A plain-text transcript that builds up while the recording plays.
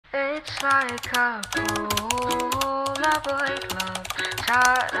It's like a Polaroid love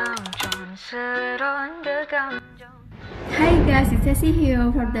사랑촌스러운 감정. Hi guys, it's Ceci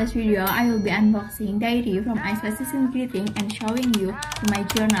here. For this video, I will be unboxing diary from aespa season greeting and showing you my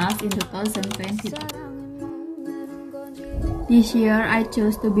journals in 2022. This year, I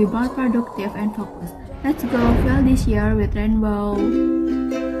chose to be more productive and focused. Let's go fill this year with rainbow.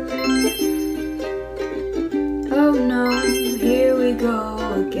 Oh no, here we go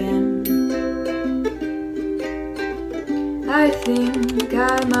again. I think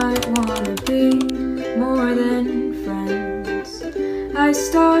I might wanna be more than friends. I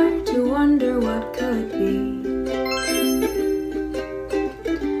start to wonder what could be.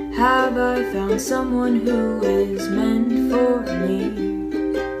 Have I found someone who is meant for me?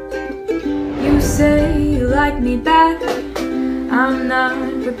 You say you like me back, I'm not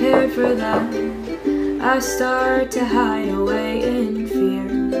prepared for that. I start to hide away in fear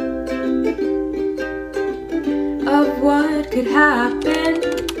of what could happen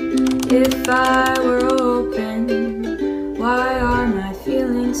if I were open. Why are my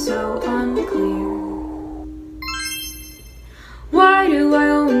feelings so unclear? Why do I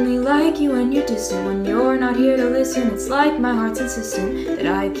only like you when you're distant? When you're not here to listen, it's like my heart's insistent that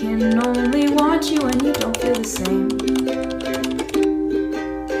I can only want you when you don't feel the same.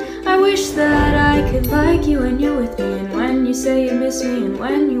 I wish that I could like you when you're with me, and when you say you miss me, and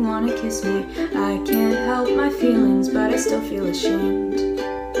when you wanna kiss me. I can't help my feelings, but I still feel ashamed.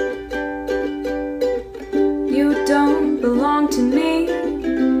 You don't belong to me,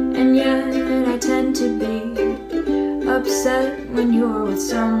 and yet I tend to be upset when you're with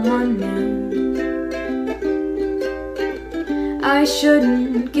someone new. I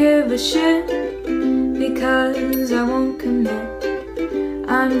shouldn't give a shit because I won't commit.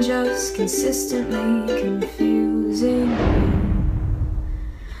 I'm just consistently confusing you.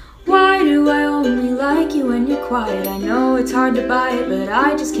 Why do I only like you when you're quiet? I know it's hard to buy it, but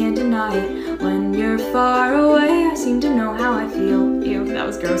I just can't deny it. When you're far away, I seem to know how I feel. Ew, that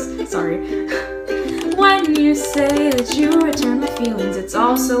was gross, sorry. When you say that you return my feelings, it's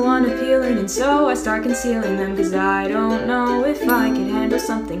also unappealing, and so I start concealing them, cause I don't know if I can handle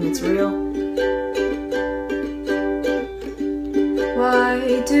something that's real.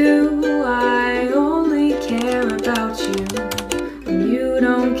 Why do I only care about you when you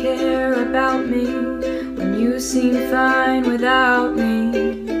don't care about me, when you seem fine without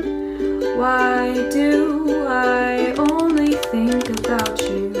me? Why do I only think about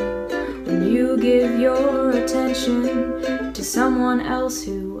you when you give your attention to someone else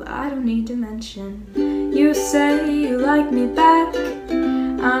who I don't need to mention? You say you like me back,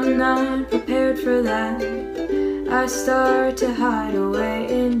 I'm not prepared for that. I start to hide away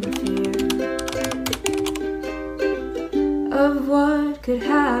in fear of what could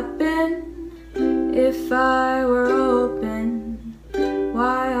happen if I were open.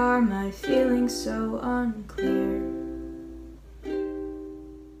 Why are my feelings so unclear?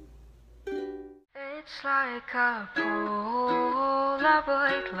 It's like a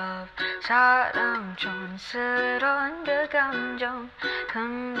Polaroid love 사랑촌스러운 그 감정.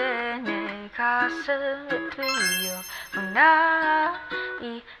 근데 내 가슴에 뛰어오나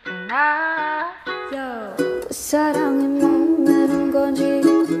사랑에 목매는 건지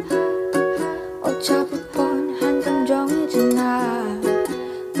어차피 뻔한 감정이잖아.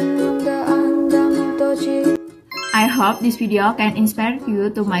 분명 다 안다면 떠지. I hope this video can inspire you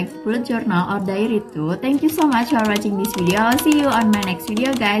to make bullet journal or diary too. Thank you so much for watching this video. See you on my next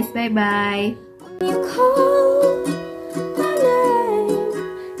video guys. Bye bye.